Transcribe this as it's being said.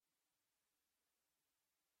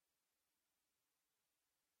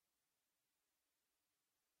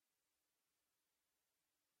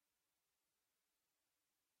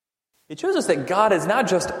It shows us that God has not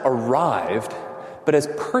just arrived, but has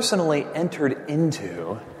personally entered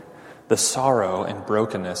into the sorrow and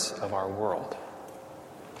brokenness of our world.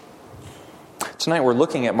 Tonight we're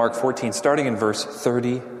looking at Mark 14, starting in verse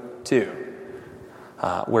 32,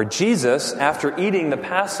 where Jesus, after eating the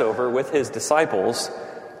Passover with his disciples,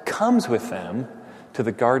 comes with them to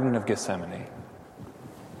the Garden of Gethsemane.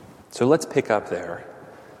 So let's pick up there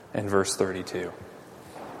in verse 32.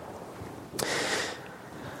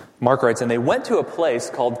 Mark writes, "And they went to a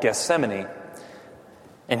place called Gethsemane,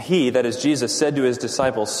 and he," that is Jesus, "said to his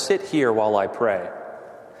disciples, 'Sit here while I pray.'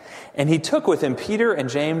 And he took with him Peter and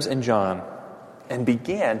James and John, and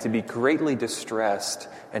began to be greatly distressed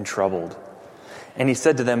and troubled. And he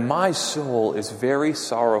said to them, 'My soul is very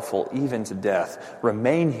sorrowful, even to death.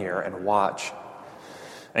 Remain here and watch.'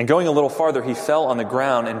 And going a little farther, he fell on the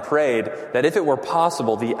ground and prayed that if it were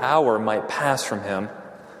possible, the hour might pass from him.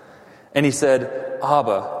 And he said,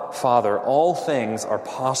 'Abba, Father, all things are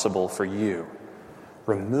possible for you.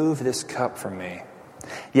 Remove this cup from me.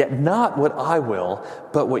 Yet not what I will,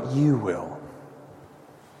 but what you will.'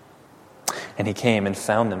 And he came and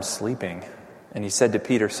found them sleeping. And he said to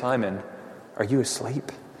Peter, 'Simon, are you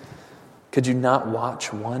asleep? Could you not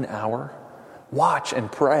watch 1 hour? Watch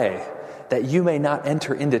and pray, that you may not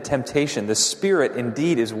enter into temptation. The spirit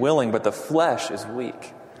indeed is willing, but the flesh is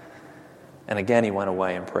weak.' And again he went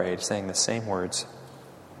away and prayed, saying the same words.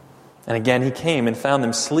 And again he came and found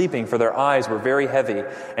them sleeping, for their eyes were very heavy,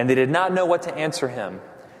 and they did not know what to answer him.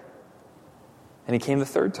 And he came the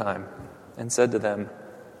third time and said to them,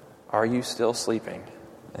 'Are you still sleeping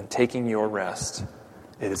and taking your rest?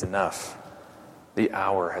 It is enough. The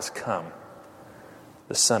hour has come.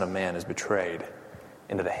 The Son of Man is betrayed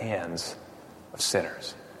into the hands of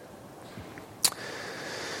sinners.'"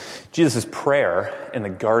 Jesus' prayer in the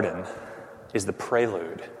garden is the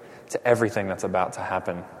prelude to everything that's about to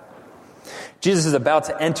happen. Jesus is about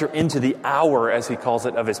to enter into the hour, as he calls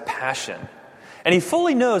it, of his passion. And he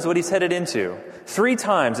fully knows what he's headed into. 3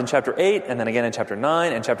 times in chapter 8, and then again in chapter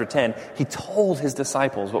 9 and chapter 10, he told his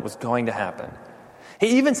disciples what was going to happen. He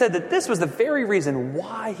even said that this was the very reason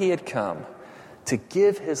why he had come, to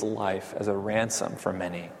give his life as a ransom for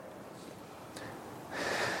many.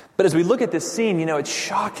 But as we look at this scene, it's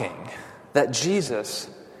shocking that Jesus,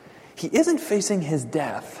 he isn't facing his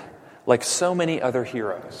death like so many other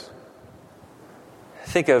heroes.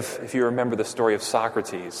 Think of, if you remember the story of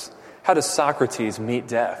Socrates. How does Socrates meet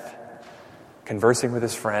death? Conversing with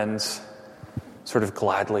his friends, sort of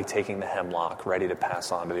gladly taking the hemlock, ready to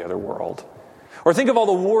pass on to the other world. Or think of all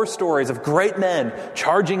the war stories of great men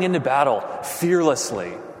charging into battle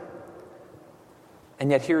fearlessly.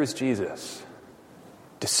 And yet here is Jesus,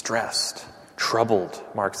 distressed, troubled,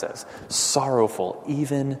 Mark says, sorrowful,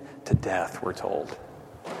 even to death, we're told.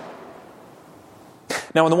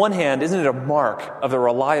 Now, on the one hand, isn't it a mark of the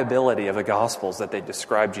reliability of the Gospels that they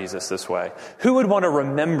describe Jesus this way? Who would want to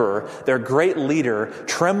remember their great leader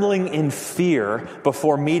trembling in fear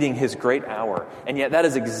before meeting his great hour? And yet that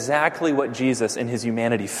is exactly what Jesus in his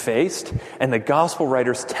humanity faced, and the Gospel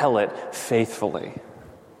writers tell it faithfully.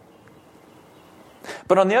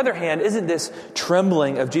 But on the other hand, isn't this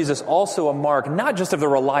trembling of Jesus also a mark not just of the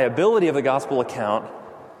reliability of the Gospel account,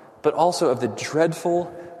 but also of the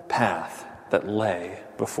dreadful path that lay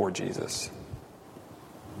before Jesus?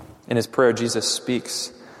 In his prayer, Jesus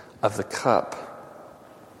speaks of the cup,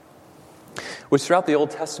 which throughout the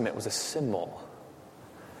Old Testament was a symbol.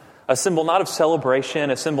 A symbol not of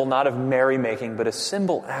celebration, a symbol not of merrymaking, but a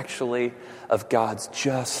symbol actually of God's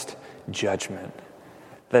just judgment.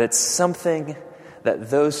 That it's something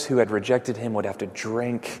that those who had rejected him would have to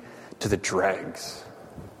drink to the dregs.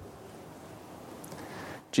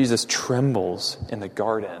 Jesus trembles in the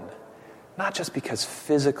garden, not just because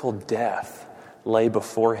physical death lay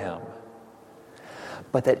before him,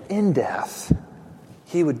 but that in death,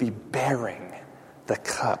 he would be bearing the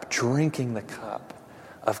cup, drinking the cup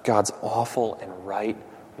of God's awful and right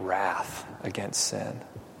wrath against sin.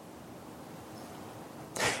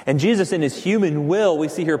 And Jesus, in his human will, we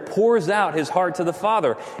see here, pours out his heart to the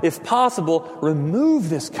Father. If possible, remove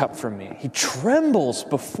this cup from me. He trembles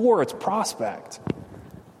before its prospect.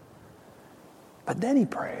 But then he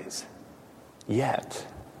prays, "Yet,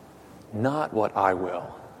 not what I will,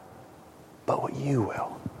 but what you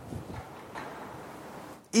will."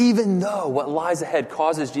 Even though what lies ahead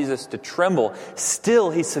causes Jesus to tremble, still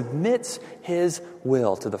he submits his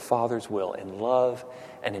will to the Father's will in love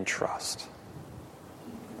and in trust.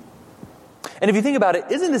 And if you think about it,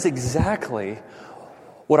 isn't this exactly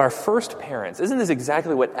what our first parents, isn't this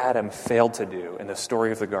exactly what Adam failed to do in the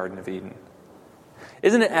story of the Garden of Eden?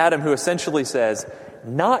 Isn't it Adam who essentially says,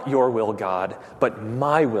 not your will, God, but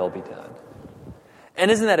my will be done? And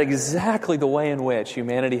isn't that exactly the way in which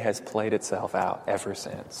humanity has played itself out ever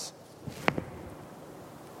since?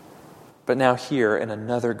 But now here in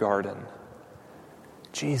another garden,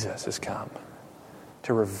 Jesus has come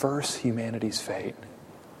to reverse humanity's fate,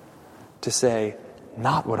 to say,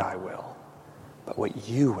 not what I will, but what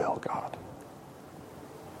you will, God.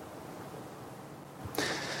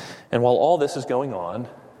 And while all this is going on,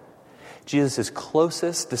 Jesus'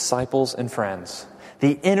 closest disciples and friends,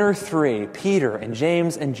 the inner three, Peter and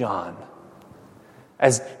James and John,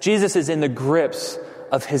 as Jesus is in the grips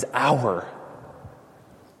of his hour,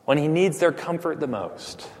 when he needs their comfort the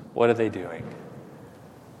most, what are they doing?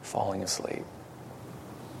 Falling asleep.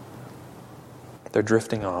 They're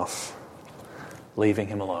drifting off, leaving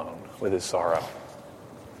him alone with his sorrow.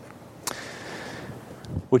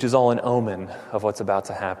 Which is all an omen of what's about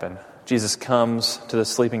to happen. Jesus comes to the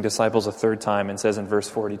sleeping disciples a third time and says in verse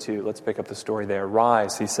 42, let's pick up the story there.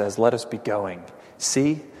 Rise, he says, let us be going.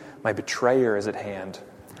 See, my betrayer is at hand.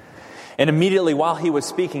 And immediately while he was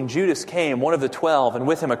speaking, Judas came, one of the 12, and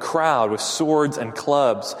with him a crowd with swords and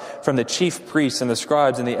clubs from the chief priests and the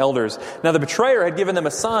scribes and the elders. Now the betrayer had given them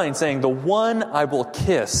a sign saying, the one I will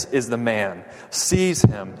kiss is the man. Seize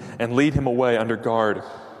him and lead him away under guard.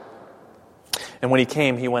 And when he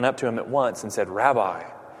came, he went up to him at once and said, Rabbi,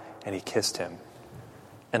 and he kissed him.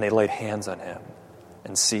 And they laid hands on him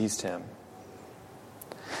and seized him.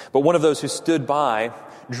 But one of those who stood by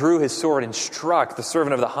drew his sword and struck the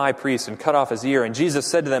servant of the high priest and cut off his ear. And Jesus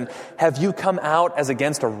said to them, have you come out as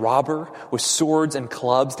against a robber with swords and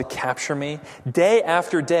clubs to capture me? Day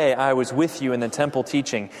after day I was with you in the temple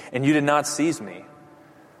teaching, and you did not seize me.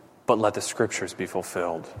 But let the scriptures be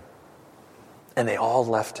fulfilled. And they all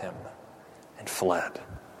left him and fled.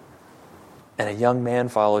 And a young man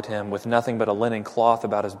followed him with nothing but a linen cloth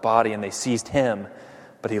about his body, and they seized him,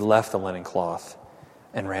 but he left the linen cloth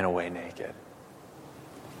and ran away naked.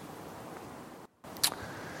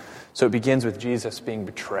 So it begins with Jesus being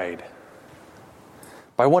betrayed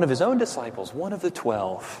by one of his own disciples, one of the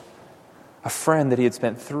 12, a friend that he had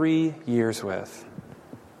spent 3 years with.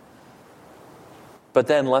 But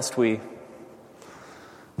then, lest we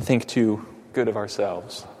think too good of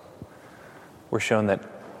ourselves, we're shown that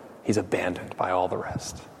he's abandoned by all the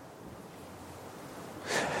rest.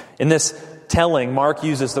 In this telling, Mark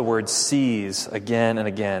uses the word seize again and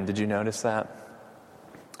again. Did you notice that?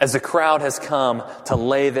 As the crowd has come to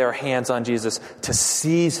lay their hands on Jesus, to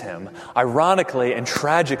seize him, ironically and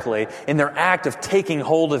tragically, in their act of taking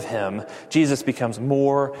hold of him, Jesus becomes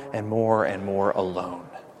more and more and more alone,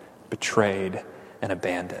 betrayed and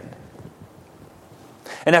abandoned.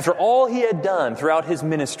 And after all he had done throughout his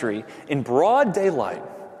ministry in broad daylight,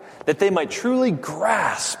 that they might truly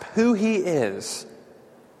grasp who he is,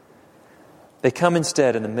 they come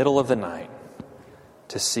instead in the middle of the night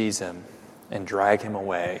to seize him and drag him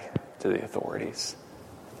away to the authorities.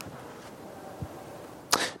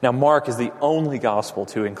 Now, Mark is the only gospel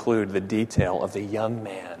to include the detail of the young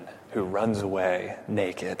man who runs away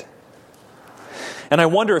naked. And I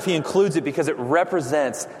wonder if he includes it because it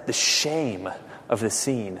represents the shame of the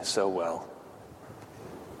scene so well.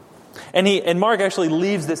 And Mark actually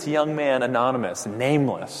leaves this young man anonymous,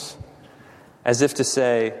 nameless, as if to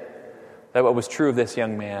say that what was true of this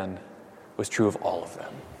young man was true of all of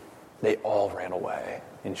them. They all ran away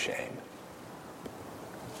in shame.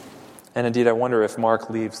 And indeed, I wonder if Mark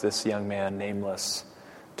leaves this young man nameless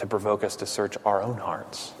to provoke us to search our own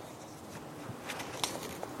hearts.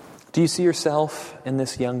 Do you see yourself in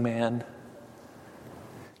this young man?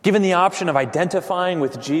 Given the option of identifying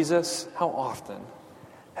with Jesus, how often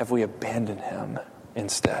have we abandoned him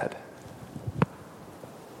instead?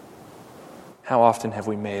 How often have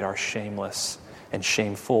we made our shameless and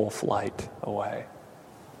shameful flight away?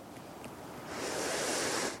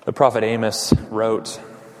 The prophet Amos wrote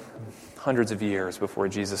hundreds of years before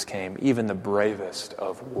Jesus came, even the bravest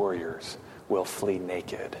of warriors will flee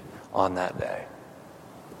naked on that day.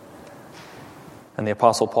 And the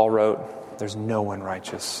Apostle Paul wrote, there's no one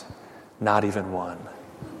righteous, not even one.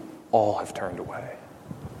 All have turned away.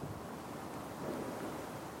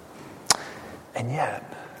 And yet,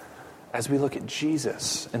 as we look at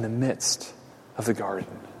Jesus in the midst of the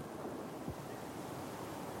garden,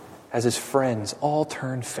 as his friends all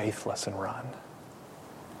turn faithless and run,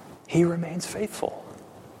 he remains faithful.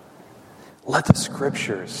 Let the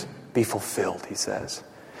scriptures be fulfilled, he says.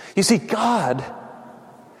 You see, God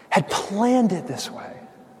had planned it this way.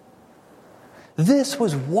 This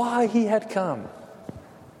was why he had come.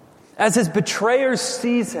 As his betrayers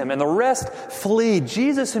seize him and the rest flee,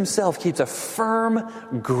 Jesus himself keeps a firm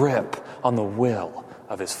grip on the will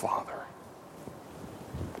of his Father,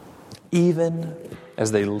 even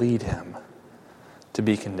as they lead him to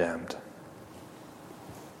be condemned.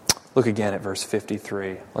 Look again at verse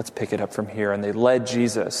 53. Let's pick it up from here. And they led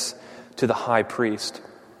Jesus to the high priest.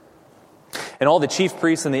 And all the chief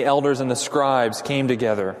priests and the elders and the scribes came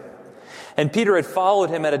together. And Peter had followed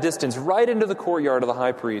him at a distance right into the courtyard of the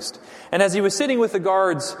high priest. And as he was sitting with the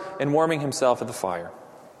guards and warming himself at the fire.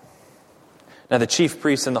 Now the chief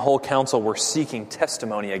priests and the whole council were seeking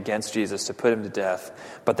testimony against Jesus to put him to death,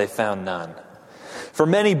 but they found none. For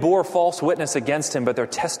many bore false witness against him, but their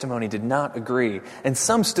testimony did not agree. And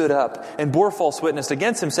some stood up and bore false witness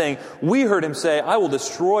against him, saying, "We heard him say, 'I will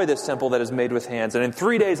destroy this temple that is made with hands, and in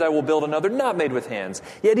 3 days I will build another not made with hands.'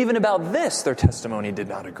 Yet even about this their testimony did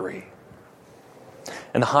not agree."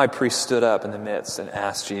 And the high priest stood up in the midst and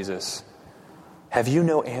asked Jesus, "Have you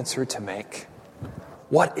no answer to make?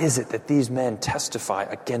 What is it that these men testify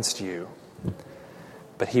against you?"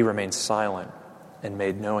 But he remained silent and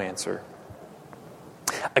made no answer.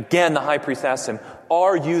 Again, the high priest asked him,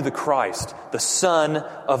 "Are you the Christ, the Son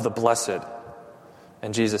of the Blessed?"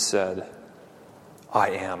 And Jesus said, "I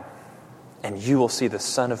am. And you will see the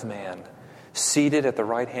Son of Man seated at the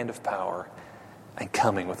right hand of power and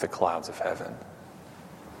coming with the clouds of heaven."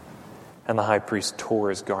 And the high priest tore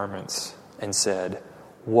his garments and said,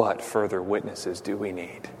 "What further witnesses do we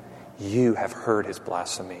need? You have heard his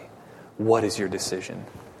blasphemy. What is your decision?"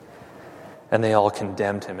 And they all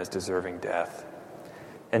condemned him as deserving death.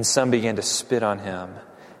 And some began to spit on him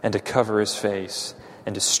and to cover his face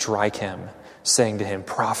and to strike him, saying to him,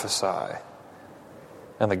 "Prophesy."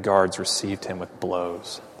 And the guards received him with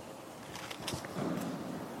blows.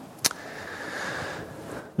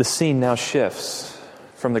 The scene now shifts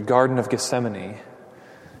from the Garden of Gethsemane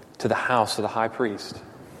to the house of the high priest.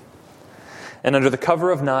 And under the cover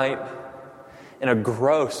of night, in a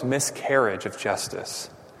gross miscarriage of justice,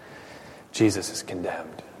 Jesus is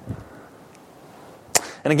condemned.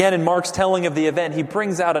 And again, in Mark's telling of the event, he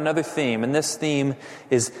brings out another theme, and this theme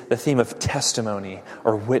is the theme of testimony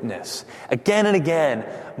or witness. Again and again,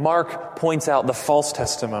 Mark points out the false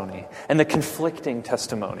testimony and the conflicting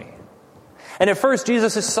testimony. And at first,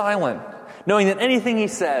 Jesus is silent, knowing that anything he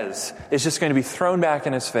says is just going to be thrown back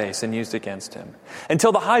in his face and used against him.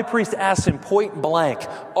 Until the high priest asks him point blank,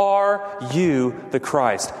 "Are you the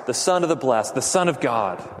Christ, the Son of the Blessed, the Son of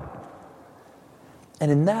God?"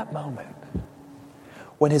 And in that moment,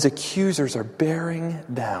 when his accusers are bearing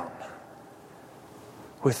down,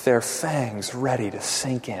 with their fangs ready to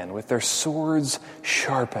sink in, with their swords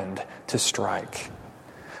sharpened to strike,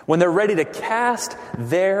 when they're ready to cast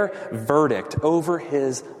their verdict over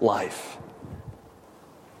his life,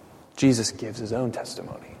 Jesus gives his own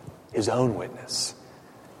testimony, his own witness.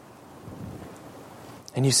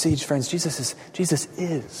 And you see, friends, Jesus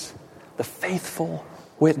is the faithful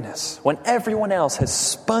witness. When everyone else has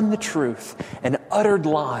spun the truth and uttered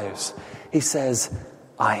lies, he says,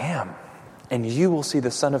 "I am. And you will see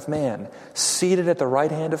the Son of Man seated at the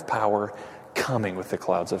right hand of power, coming with the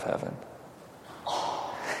clouds of heaven."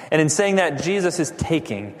 And in saying that, Jesus is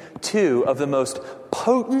taking two of the most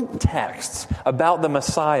potent texts about the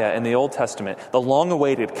Messiah in the Old Testament, the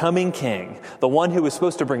long-awaited coming king, the one who was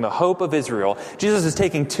supposed to bring the hope of Israel. Jesus is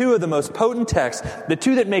taking two of the most potent texts, the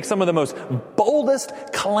two that make some of the most boldest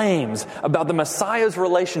claims about the Messiah's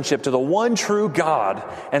relationship to the one true God,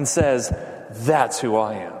 and says, "That's who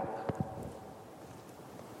I am."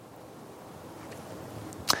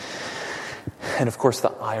 And of course,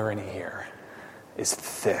 the irony here is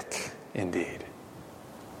thick indeed.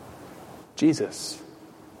 Jesus,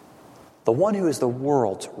 the one who is the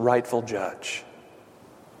world's rightful judge,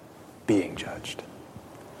 being judged.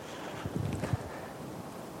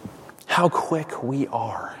 How quick we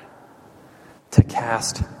are to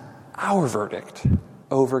cast our verdict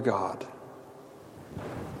over God,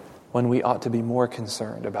 when we ought to be more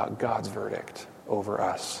concerned about God's verdict over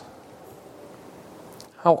us.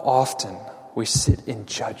 How often we sit in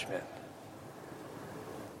judgment,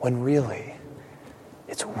 when really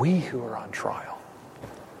it's we who are on trial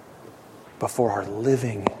before our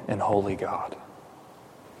living and holy God.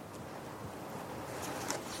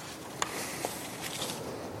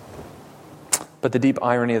 But the deep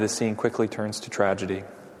irony of the scene quickly turns to tragedy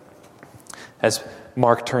as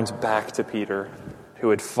Mark turns back to Peter, who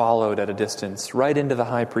had followed at a distance right into the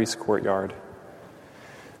high priest's courtyard.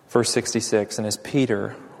 Verse 66, "And as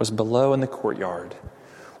Peter was below in the courtyard,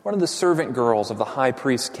 one of the servant girls of the high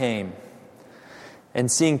priest came,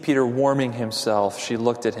 and seeing Peter warming himself, she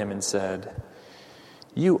looked at him and said,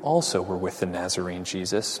 'You also were with the Nazarene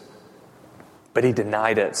Jesus.' But he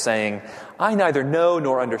denied it, saying, 'I neither know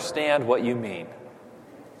nor understand what you mean.'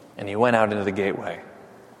 And he went out into the gateway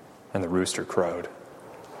And the rooster crowed.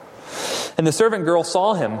 And the servant girl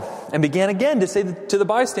saw him and began again to say to the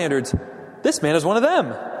bystanders, "This man is one of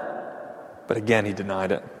them." But again he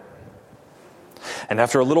denied it. And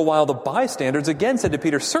after a little while the bystanders again said to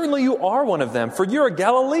Peter, "Certainly you are one of them, for you're a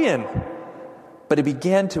Galilean." But he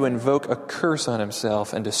began to invoke a curse on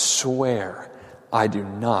himself and to swear, "I do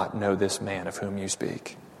not know this man of whom you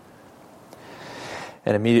speak."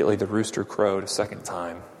 And immediately the rooster crowed a second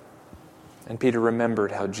time. And Peter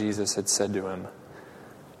remembered how Jesus had said to him,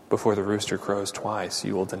 "Before the rooster crows twice,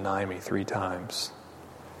 you will deny me 3 times."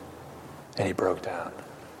 And he broke down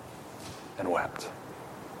and wept.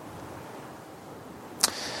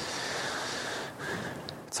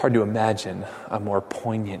 It's hard to imagine a more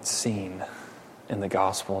poignant scene in the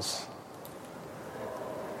Gospels.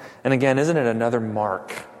 And again, isn't it another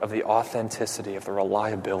mark of the authenticity, of the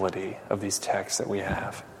reliability of these texts that we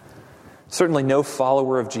have? Certainly no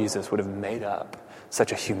follower of Jesus would have made up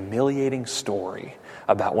such a humiliating story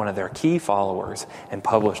about one of their key followers and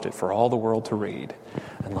published it for all the world to read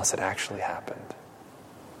unless it actually happened.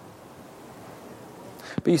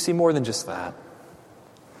 But you see, more than just that.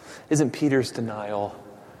 Isn't Peter's denial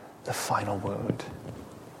the final wound?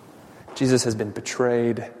 Jesus has been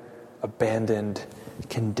betrayed, abandoned,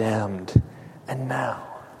 condemned, and now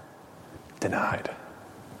denied.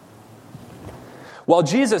 While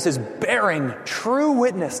Jesus is bearing true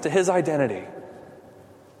witness to his identity,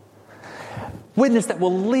 witness that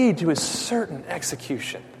will lead to his certain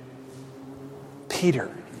execution,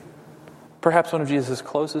 Peter, perhaps one of Jesus'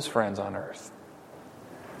 closest friends on earth,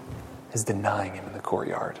 is denying him in the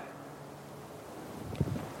courtyard.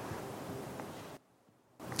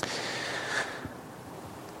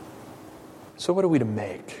 So what are we to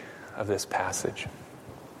make of this passage?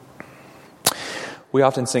 We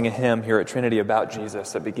often sing a hymn here at Trinity about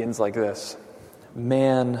Jesus that begins like this: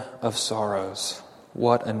 "Man of sorrows,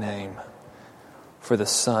 what a name for the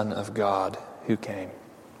Son of God who came."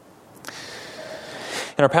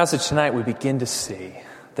 In our passage tonight, we begin to see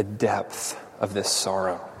the depth of this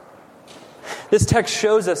sorrow. This text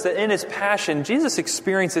shows us that in his passion, Jesus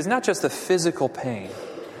experiences not just the physical pain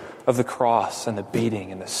of the cross and the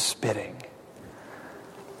beating and the spitting,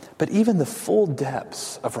 but even the full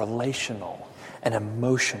depths of relational and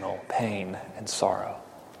emotional pain and sorrow.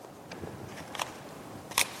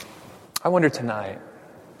 I wonder tonight,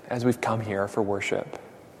 as we've come here for worship,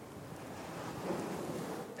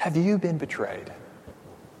 have you been betrayed?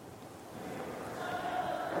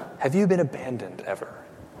 Have you been abandoned ever?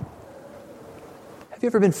 Have you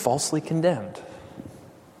ever been falsely condemned?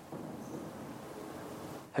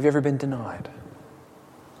 Have you ever been denied?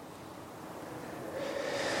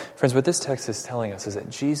 Friends, what this text is telling us is that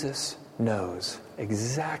Jesus knows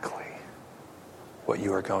exactly what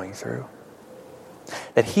you are going through.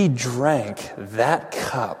 That he drank that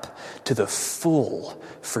cup to the full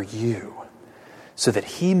for you, so that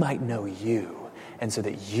he might know you and so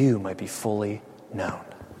that you might be fully known.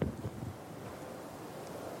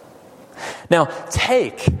 Now,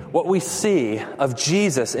 take what we see of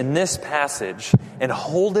Jesus in this passage and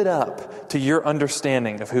hold it up to your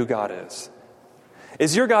understanding of who God is.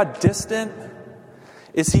 Is your God distant?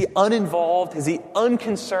 Is he uninvolved? Is he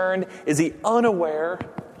unconcerned? Is he unaware?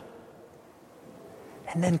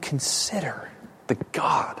 And then consider the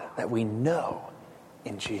God that we know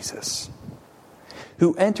in Jesus,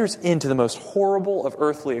 who enters into the most horrible of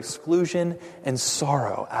earthly exclusion and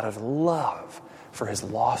sorrow out of love for his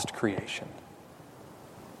lost creation.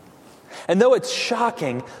 And though it's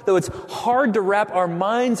shocking, though it's hard to wrap our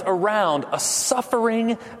minds around a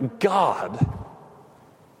suffering God,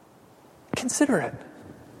 consider it.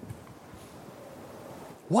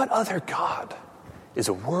 What other God is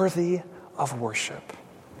worthy of worship?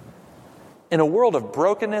 In a world of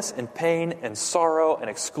brokenness and pain and sorrow and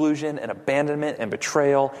exclusion and abandonment and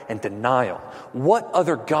betrayal and denial, what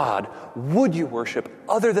other God would you worship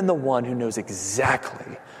other than the one who knows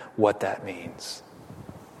exactly what that means?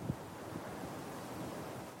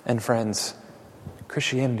 And friends,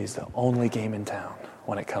 Christianity is the only game in town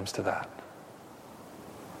when it comes to that.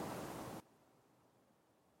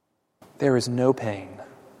 There is no pain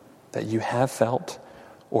that you have felt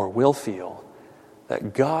or will feel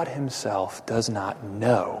that God himself does not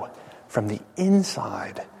know from the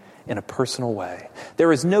inside in a personal way.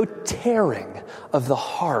 There is no tearing of the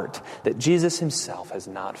heart that Jesus himself has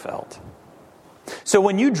not felt. So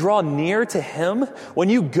when you draw near to him, when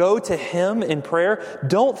you go to him in prayer,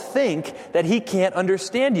 don't think that he can't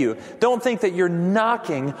understand you. Don't think that you're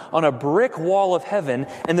knocking on a brick wall of heaven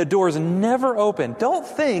and the door's never open. Don't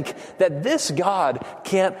think that this God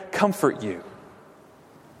can't comfort you.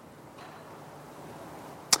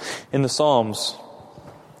 In the Psalms,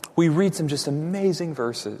 We read some just amazing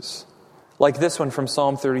verses, like this one from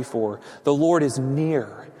Psalm 34. The Lord is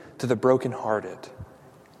near to the brokenhearted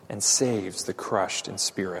and saves the crushed in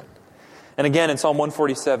spirit. And again, in Psalm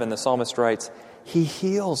 147, the psalmist writes, He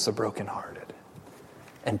heals the brokenhearted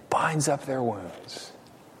and binds up their wounds.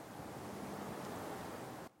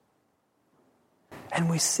 And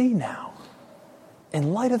we see now,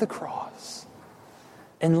 in light of the cross,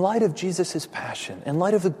 in light of Jesus' passion, in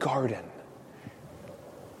light of the garden,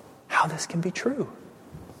 how this can be true.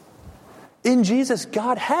 In Jesus,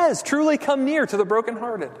 God has truly come near to the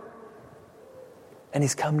brokenhearted. And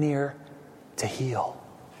He's come near to heal.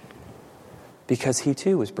 Because He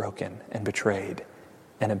too was broken and betrayed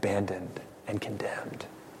and abandoned and condemned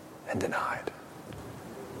and denied.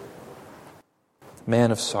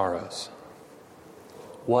 Man of sorrows.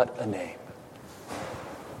 What a name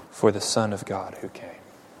for the Son of God who came.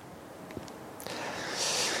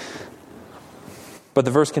 But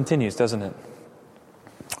the verse continues, doesn't it?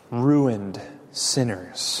 Ruined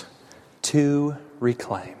sinners to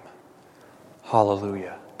reclaim.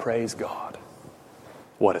 Hallelujah. Praise God.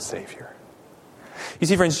 What a Savior. You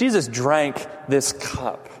see, friends, Jesus drank this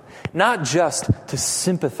cup, not just to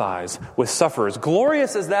sympathize with sufferers,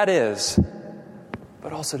 glorious as that is,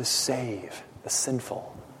 but also to save the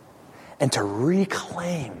sinful and to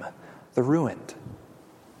reclaim the ruined.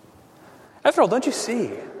 After all, don't you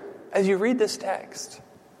see, as you read this text,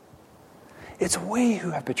 it's we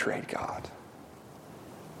who have betrayed God.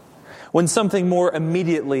 When something more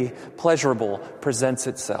immediately pleasurable presents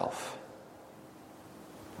itself,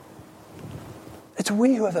 it's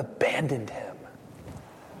we who have abandoned Him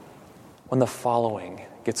when the following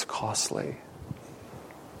gets costly.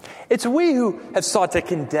 It's we who have sought to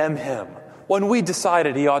condemn Him when we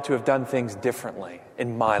decided He ought to have done things differently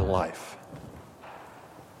in my life.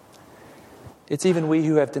 It's even we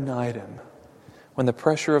who have denied Him when the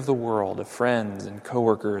pressure of the world, of friends and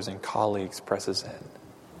coworkers and colleagues presses in.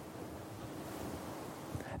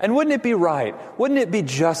 And wouldn't it be right, wouldn't it be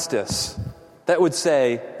justice that would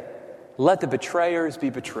say, let the betrayers be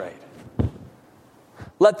betrayed.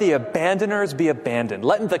 Let the abandoners be abandoned.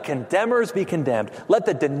 Let the condemners be condemned. Let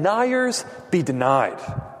the deniers be denied.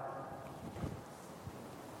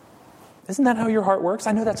 Isn't that how your heart works?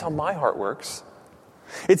 I know that's how my heart works.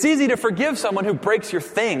 It's easy to forgive someone who breaks your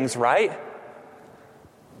things, right?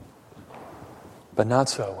 But not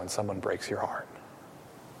so when someone breaks your heart.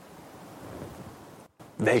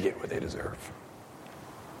 They get what they deserve.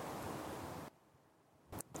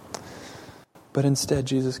 But instead,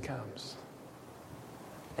 Jesus comes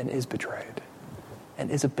and is betrayed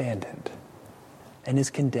and is abandoned and is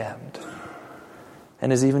condemned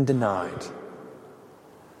and is even denied,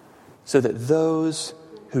 so that those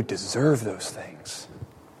who deserve those things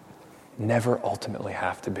never ultimately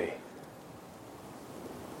have to be.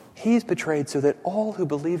 He's betrayed so that all who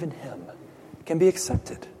believe in Him can be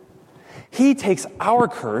accepted. He takes our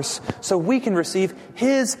curse so we can receive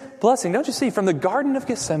His blessing. Don't you see, from the Garden of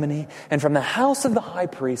Gethsemane and from the house of the high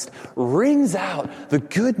priest rings out the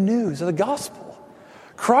good news of the gospel.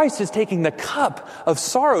 Christ is taking the cup of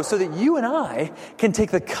sorrow so that you and I can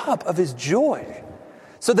take the cup of His joy,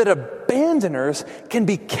 so that abandoners can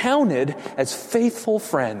be counted as faithful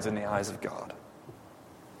friends in the eyes of God.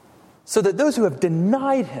 So that those who have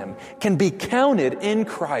denied Him can be counted in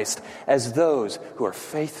Christ as those who are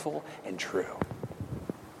faithful and true.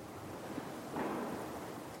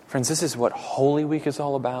 Friends, this is what Holy Week is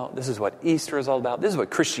all about. This is what Easter is all about. This is what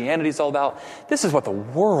Christianity is all about. This is what the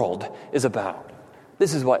world is about.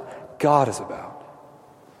 This is what God is about.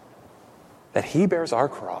 That He bears our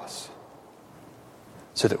cross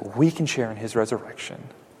so that we can share in His resurrection,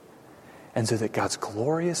 and so that God's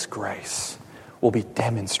glorious grace will be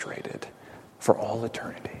demonstrated for all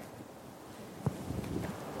eternity.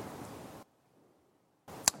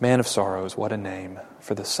 Man of sorrows, what a name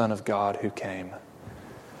for the Son of God who came,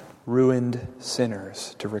 ruined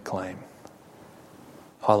sinners to reclaim.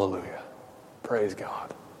 Hallelujah. Praise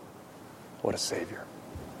God. What a Savior.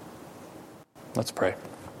 Let's pray.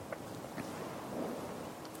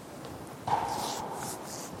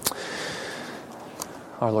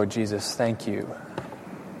 Our Lord Jesus, thank You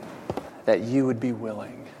that You would be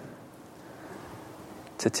willing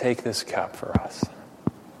to take this cup for us.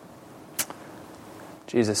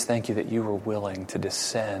 Jesus, thank You that You were willing to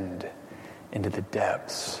descend into the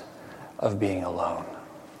depths of being alone,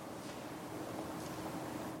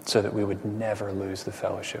 so that we would never lose the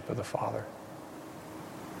fellowship of the Father.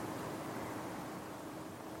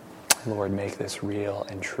 Lord, make this real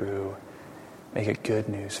and true. Make it good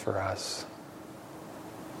news for us.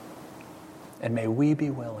 And may we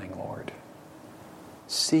be willing, Lord,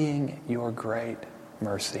 seeing Your great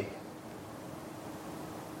mercy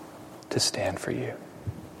to stand for you.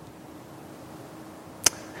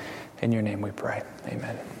 In your name we pray.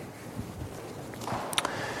 Amen.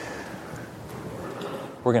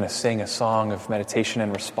 We're going to sing a song of meditation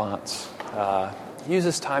and response. Use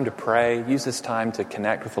this time to pray. Use this time to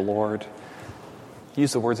connect with the Lord.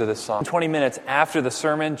 Use the words of this song. 20 minutes after the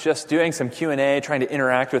sermon, just doing some Q&A, trying to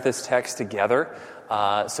interact with this text together.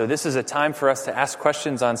 So this is a time for us to ask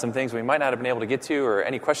questions on some things we might not have been able to get to, or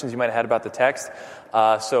any questions you might have had about the text.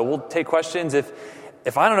 So we'll take questions.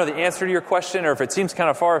 If I don't know the answer to your question, or if it seems kind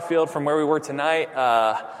of far afield from where we were tonight,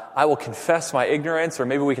 I will confess my ignorance, or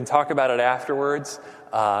maybe we can talk about it afterwards.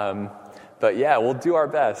 But yeah, we'll do our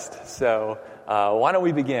best. So why don't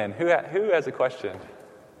we begin? Who has a question?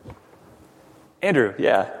 Andrew,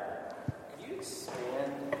 yeah. Could you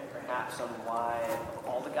expand perhaps on why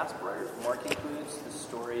all the gospel writers, Mark includes the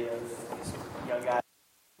story of this young guy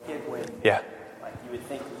when you would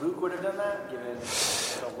think Luke would have done that, given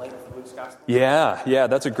the length of Luke's gospel? Yeah,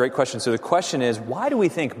 that's a great question. So the question is, why do we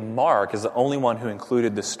think Mark is the only one who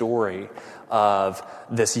included the story of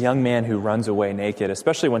this young man who runs away naked,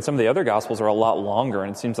 especially when some of the other gospels are a lot longer,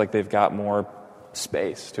 and it seems like they've got more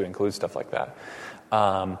space to include stuff like that?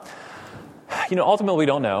 Ultimately, we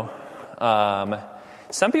don't know.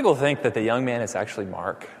 Some people think that the young man is actually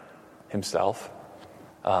Mark himself.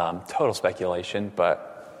 Total speculation,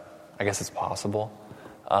 but I guess it's possible.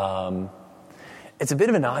 It's a bit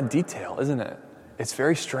of an odd detail, isn't it? It's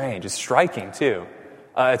very strange. It's striking, too.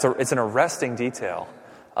 It's an arresting detail.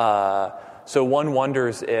 So one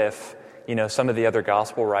wonders if, some of the other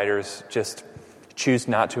gospel writers just choose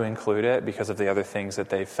not to include it because of the other things that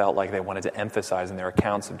they felt like they wanted to emphasize in their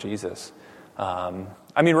accounts of Jesus.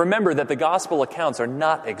 Remember that the gospel accounts are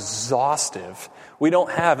not exhaustive. We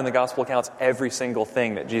don't have in the gospel accounts every single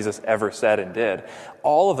thing that Jesus ever said and did.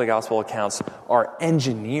 All of the gospel accounts are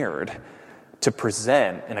engineered to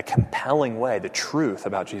present in a compelling way the truth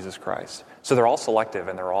about Jesus Christ. So they're all selective,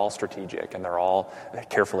 and they're all strategic, and they're all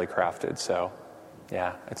carefully crafted. So,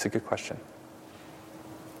 yeah, it's a good question.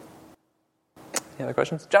 Any other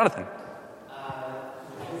questions? Jonathan.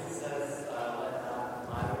 Jesus says, let not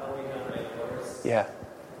my will be done, but yours. Yeah.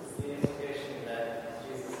 Is the implication that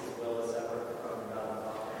Jesus' will is separate from God the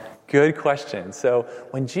Father? Good question. So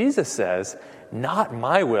when Jesus says, not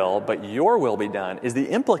my will, but your will be done, is the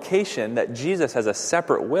implication that Jesus has a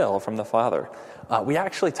separate will from the Father. We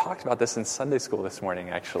actually talked about this in Sunday school this morning,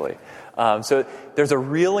 actually. So there's a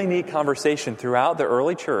really neat conversation throughout the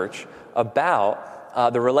early church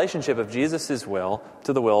about the relationship of Jesus' will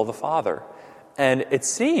to the will of the Father. And it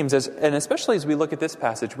seems, and especially as we look at this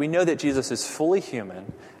passage, we know that Jesus is fully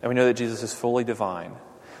human, and we know that Jesus is fully divine.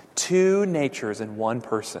 Two natures in one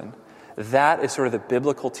person. That is sort of the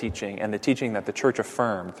biblical teaching and the teaching that the church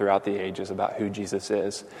affirmed throughout the ages about who Jesus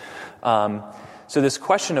is. So this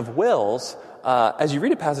question of wills, as you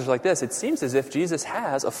read a passage like this, it seems as if Jesus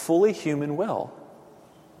has a fully human will,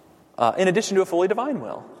 in addition to a fully divine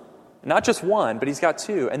will. Not just one, but he's got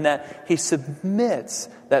two, and that he submits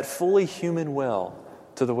that fully human will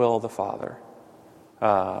to the will of the Father.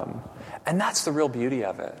 And that's the real beauty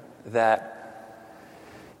of it, that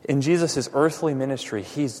in Jesus' earthly ministry,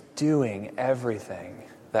 he's doing everything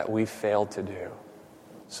that we failed to do.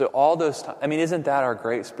 So all those times, isn't that our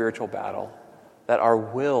great spiritual battle? That our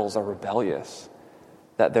wills are rebellious,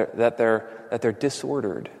 that they're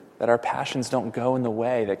disordered, that our passions don't go in the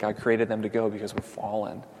way that God created them to go because we've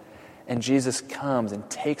fallen. And Jesus comes and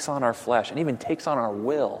takes on our flesh and even takes on our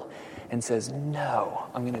will and says, no,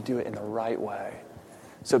 I'm going to do it in the right way.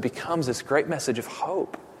 So it becomes this great message of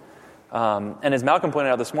hope. And as Malcolm pointed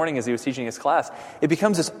out this morning as he was teaching his class, it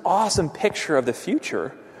becomes this awesome picture of the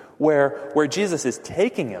future where Jesus is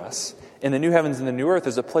taking us in the new heavens and the new earth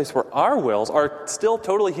as a place where our wills, our still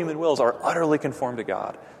totally human wills, are utterly conformed to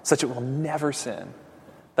God, such that we'll never sin,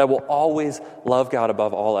 that we'll always love God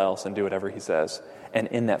above all else and do whatever he says, and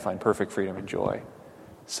in that find perfect freedom and joy.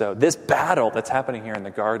 So this battle that's happening here in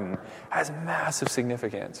the garden has massive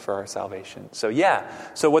significance for our salvation. So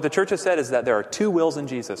what the church has said is that there are two wills in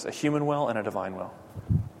Jesus, a human will and a divine will.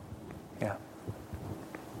 Yeah.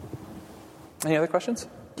 Any other questions?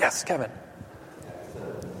 Yes, Kevin.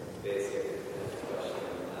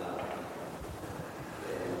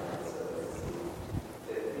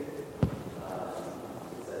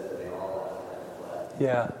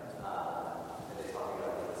 Yeah.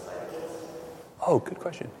 Oh, good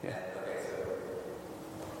question. Yeah. Okay, so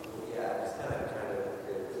just kind of trying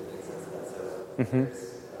to make sense of that. So there's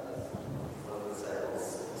one of the disciples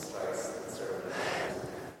strikes the servant.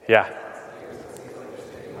 Yeah.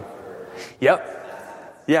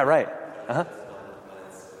 Yep. Yeah, right. Uh-huh.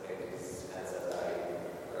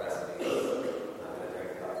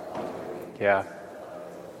 Yeah.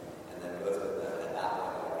 And then it goes with the at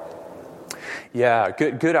that point. Yeah,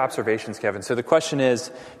 good observations, Kevin. So the question is,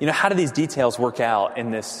 how do these details work out in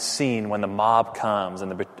this scene when the mob comes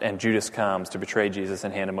and Judas comes to betray Jesus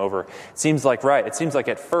and hand him over? It seems like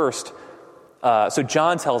at first, so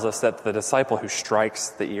John tells us that the disciple who strikes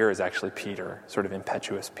the ear is actually Peter, sort of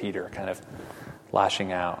impetuous Peter, kind of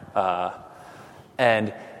lashing out.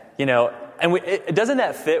 Doesn't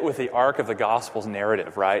that fit with the arc of the Gospels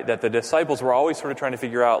narrative, right? That the disciples were always sort of trying to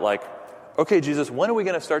figure out, like, okay, Jesus, when are we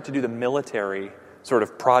going to start to do the military sort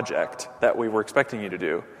of project that we were expecting you to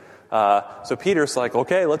do? So Peter's like,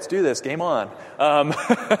 okay, let's do this, game on.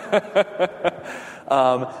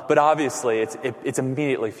 But obviously, it's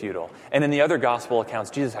immediately futile. And in the other gospel accounts,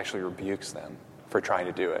 Jesus actually rebukes them for trying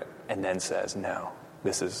to do it, and then says, "No,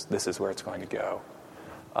 this is where it's going to go."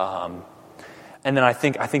 And then I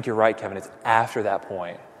think you're right, Kevin. It's after that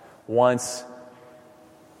point, once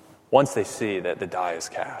they see that the die is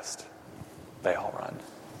cast, they all run.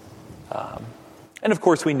 And of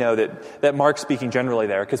course, we know that Mark's speaking generally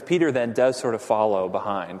there, because Peter then does sort of follow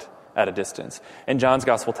behind at a distance. And John's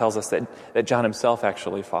gospel tells us that John himself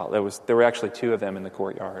actually followed. There were actually two of them in the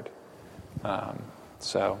courtyard.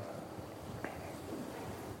 So,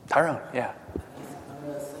 Tyrone, yeah.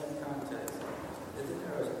 In the same context, isn't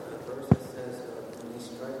there a verse that says, when you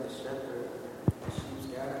strike the shepherd, the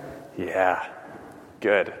sheep scatter? Yeah.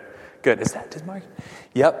 Good. Did Mark?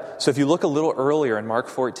 Yep. So if you look a little earlier in Mark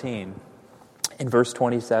 14, in verse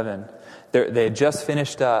 27, they had just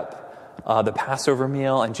finished up the Passover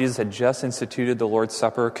meal, and Jesus had just instituted the Lord's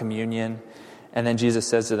Supper, communion. And then Jesus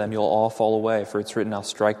says to them, "You'll all fall away, for it's written, I'll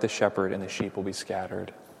strike the shepherd and the sheep will be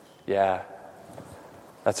scattered." Yeah,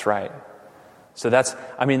 that's right. So that's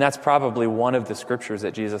probably one of the scriptures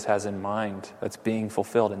that Jesus has in mind that's being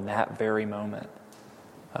fulfilled in that very moment.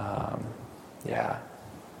 Yeah.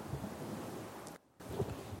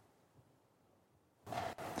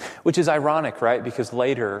 Which is ironic, right? Because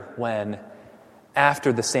later,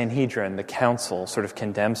 after the Sanhedrin, the council sort of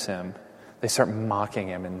condemns him, they start mocking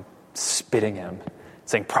him and spitting him,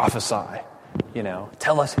 saying, "Prophesy,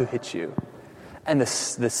 tell us who hit you." And the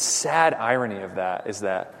sad irony of that is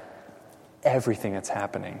that everything that's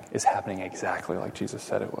happening is happening exactly like Jesus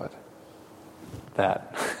said it would.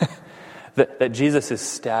 That Jesus'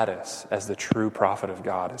 status as the true prophet of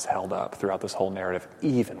God is held up throughout this whole narrative,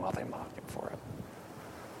 even while they mock him for it.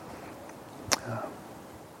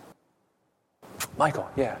 Michael,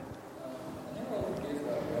 yeah. I never really confused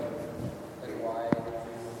about why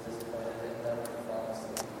Jesus disappointed them and fell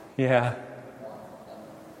asleep. Yeah.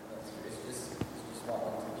 It's just want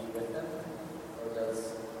them to be with him, or does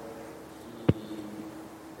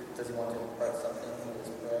he want to impart something in his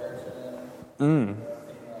prayer to them?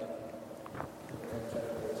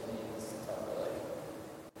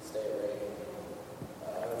 Stay awake.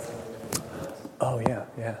 Oh, yeah.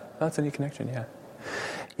 That's a neat connection, yeah.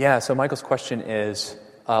 Yeah, so Michael's question is,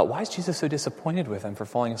 why is Jesus so disappointed with them for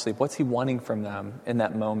falling asleep? What's he wanting from them in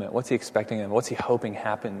that moment? What's he expecting them? What's he hoping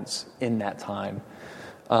happens in that time?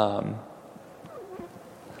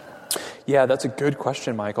 Yeah, that's a good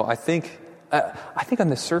question, Michael. I think on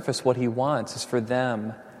the surface what he wants is for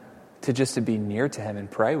them to be near to him and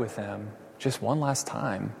pray with him just one last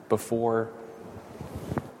time before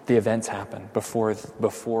the events happen, before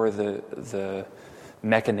the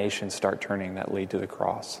machinations start turning that lead to the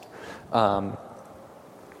cross.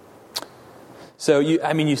 So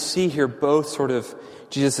you see here both sort of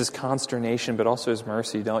Jesus' consternation, but also his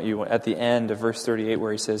mercy, don't you? At the end of verse 38,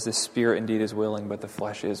 where he says, "The spirit indeed is willing, but the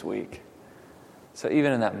flesh is weak." So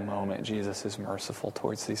even in that moment, Jesus is merciful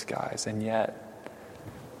towards these guys, and yet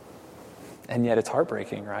it's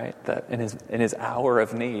heartbreaking, right? That in his hour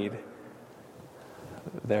of need,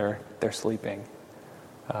 they're sleeping.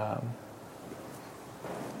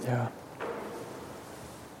 Yeah.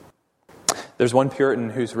 There's one Puritan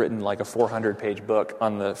who's written like a 400-page book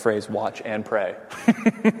on the phrase "watch and pray."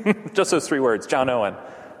 Just those 3 words. John Owen.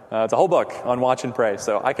 It's a whole book on watch and pray.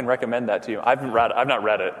 So I can recommend that to you. I've not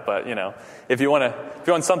read it, but if you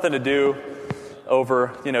want something to do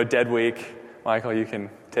over dead week, Michael, you can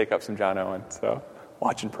take up some John Owen. So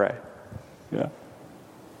watch and pray. Yeah.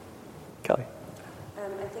 Kelly.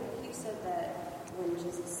 I think you said that when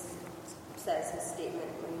Jesus says his statement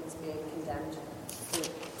when he's being condemned with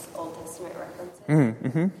Old Testament references.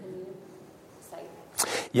 Mm-hmm. Can you cite?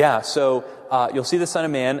 Yeah, so you'll see the Son of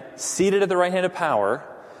Man seated at the right hand of power.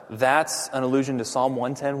 That's an allusion to Psalm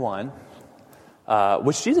 110:1,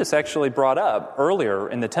 which Jesus actually brought up earlier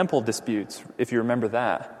in the temple disputes, if you remember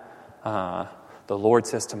that. The Lord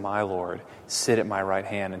says to my Lord, "Sit at my right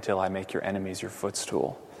hand until I make your enemies your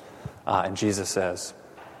footstool." And Jesus says,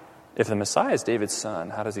 If the Messiah is David's son,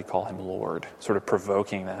 how does he call him Lord? Sort of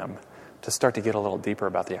provoking them to start to get a little deeper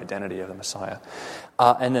about the identity of the Messiah.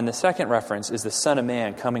 And then the second reference is the Son of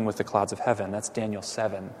Man coming with the clouds of heaven. That's Daniel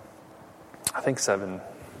 7. I think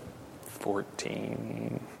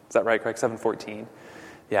 7:14. Is that right, Craig? 7:14.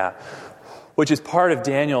 Yeah. Which is part of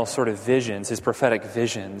Daniel's sort of visions, his prophetic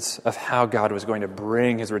visions of how God was going to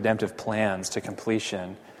bring his redemptive plans to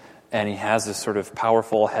completion. And he has this sort of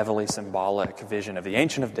powerful, heavily symbolic vision of the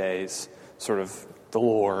Ancient of Days, sort of the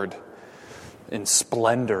Lord in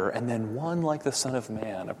splendor, and then one like the Son of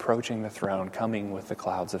Man approaching the throne, coming with the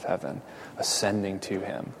clouds of heaven, ascending to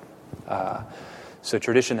him. So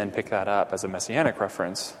tradition then picked that up as a messianic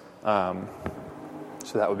reference. So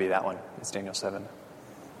that would be that one. It's Daniel 7.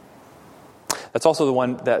 That's also the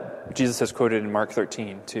one that Jesus has quoted in Mark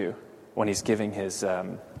 13, too, when he's giving his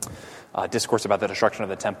discourse about the destruction of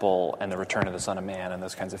the temple and the return of the Son of Man and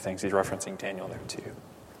those kinds of things. He's referencing Daniel there, too.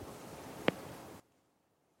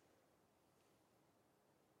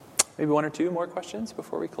 Maybe one or two more questions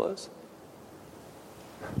before we close?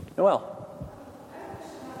 Noel.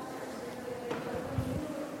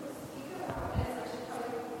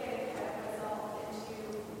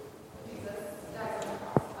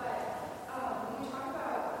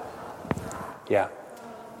 Yeah.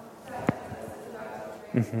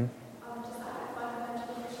 Mm-hmm.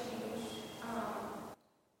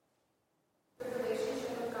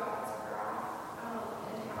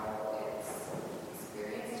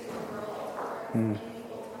 Mm.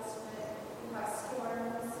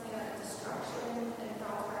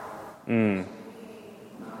 Mm.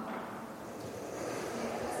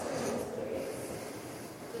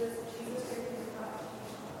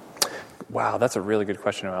 Wow, that's a really good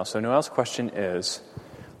question, Noel. So Noel's question is,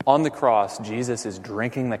 on the cross, Jesus is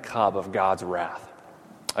drinking the cup of God's wrath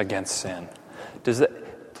against sin. Does that,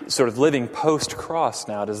 sort of living post-cross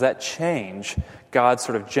now, does that change God's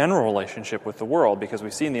sort of general relationship with the world? Because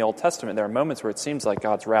we see in the Old Testament there are moments where it seems like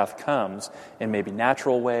God's wrath comes in maybe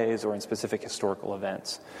natural ways or in specific historical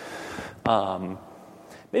events.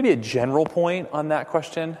 Maybe a general point on that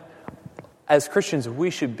question. As Christians, we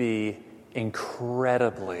should be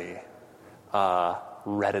incredibly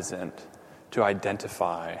reticent to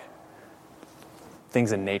identify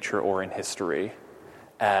things in nature or in history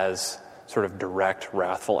as sort of direct,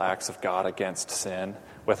 wrathful acts of God against sin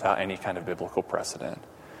without any kind of biblical precedent.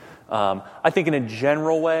 I think in a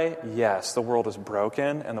general way, yes, the world is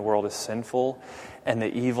broken and the world is sinful, and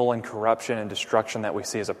the evil and corruption and destruction that we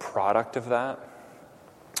see is a product of that.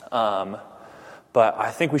 But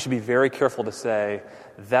I think we should be very careful to say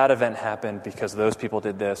that event happened because those people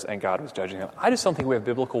did this and God was judging them. I just don't think we have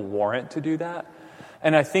biblical warrant to do that.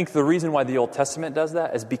 And I think the reason why the Old Testament does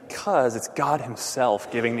that is because it's God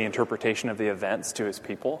himself giving the interpretation of the events to his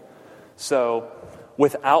people. So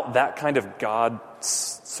without that kind of God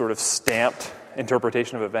sort of stamped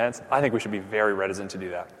interpretation of events, I think we should be very reticent to do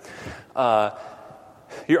that.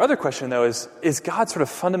 Your other question, though, is God's sort of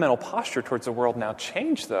fundamental posture towards the world now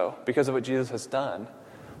changed, though, because of what Jesus has done?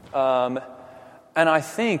 And I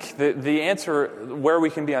think that the answer where we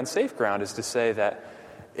can be on safe ground is to say that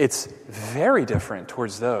it's very different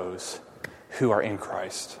towards those who are in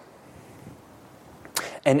Christ.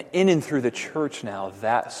 And in and through the church now,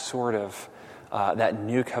 that sort of that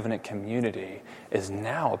new covenant community is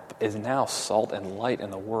now salt and light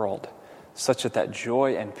in the world, such that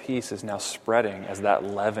joy and peace is now spreading as that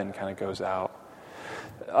leaven kind of goes out.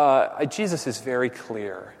 Jesus is very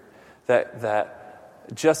clear that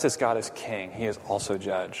just as God is king, he is also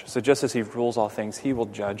judge. So just as he rules all things, he will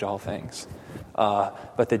judge all things.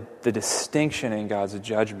 But the distinction in God's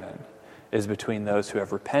judgment is between those who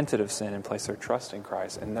have repented of sin and placed their trust in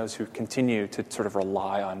Christ and those who continue to sort of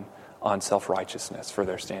rely on self-righteousness for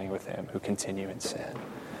their standing with him, who continue in sin.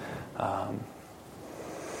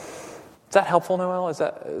 Is that helpful, Noel? Is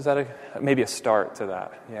that maybe a start to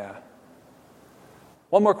that? Yeah.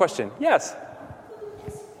 One more question. Yes?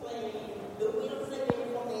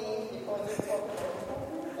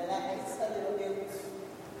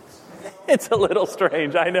 It's a little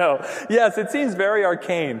strange, I know. Yes, it seems very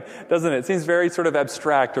arcane, doesn't it? It seems very sort of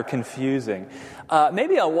abstract or confusing.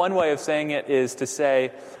 Maybe one way of saying it is to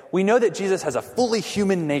say, we know that Jesus has a fully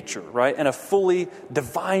human nature, right? And a fully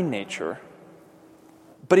divine nature.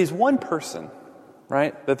 But he's one person,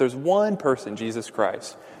 right? That there's one person, Jesus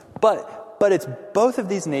Christ. But it's both of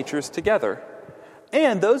these natures together.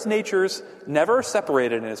 And those natures never are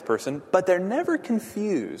separated in his person, but they're never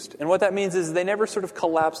confused. And what that means is they never sort of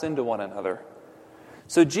collapse into one another.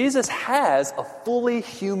 So Jesus has a fully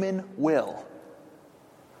human will,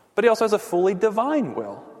 but he also has a fully divine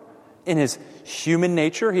will. In his human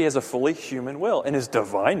nature, he has a fully human will. In his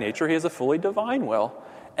divine nature, he has a fully divine will.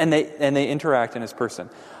 And they interact in his person.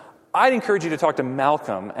 I'd encourage you to talk to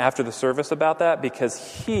Malcolm after the service about that,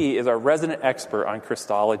 because he is our resident expert on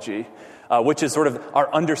Christology, which is sort of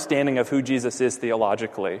our understanding of who Jesus is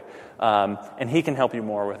theologically. And he can help you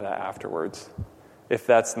more with that afterwards, if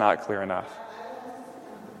that's not clear enough.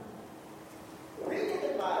 Reading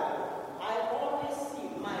the Bible, I always see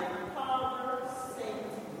my Father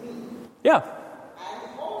sent me. Yeah.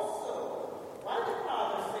 And also, why the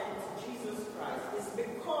Father sent Jesus Christ is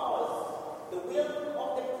because the will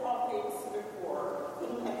of the prophets before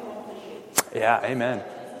couldn't accomplish it. Yeah, amen.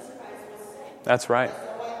 Jesus Christ was sent. That's right. So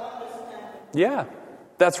I understand. Yeah,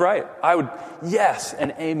 that's right. Yes,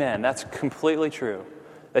 and amen. That's completely true.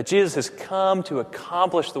 That Jesus has come to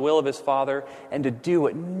accomplish the will of his Father and to do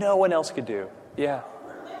what no one else could do. Yeah.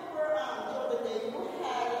 Remember the other day you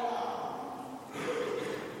had,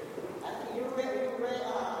 I think you read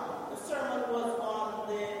the sermon was on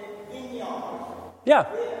the vineyard. Yeah.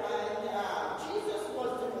 And Jesus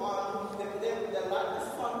was the one, the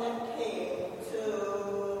son that came to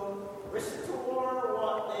restore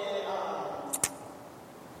what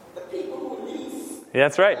the people who lease. Yeah,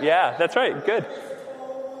 that's right. Yeah, that's right. Good.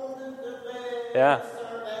 Yeah.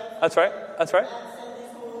 That's right. That's right.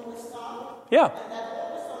 Yeah.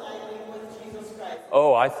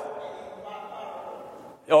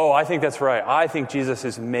 I think that's right. I think Jesus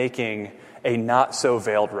is making a not so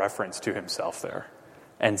veiled reference to himself there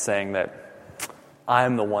and saying that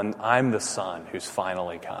I'm the Son who's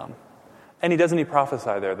finally come. And doesn't he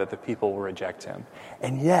prophesy there that the people will reject him?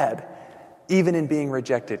 And yet, even in being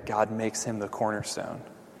rejected, God makes him the cornerstone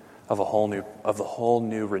of the whole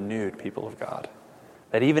new renewed people of God.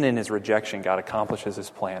 That even in his rejection, God accomplishes his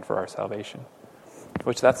plan for our salvation.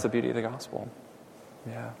 That's the beauty of the gospel.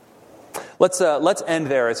 Yeah. Let's end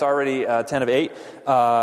there. It's already 10 of 8.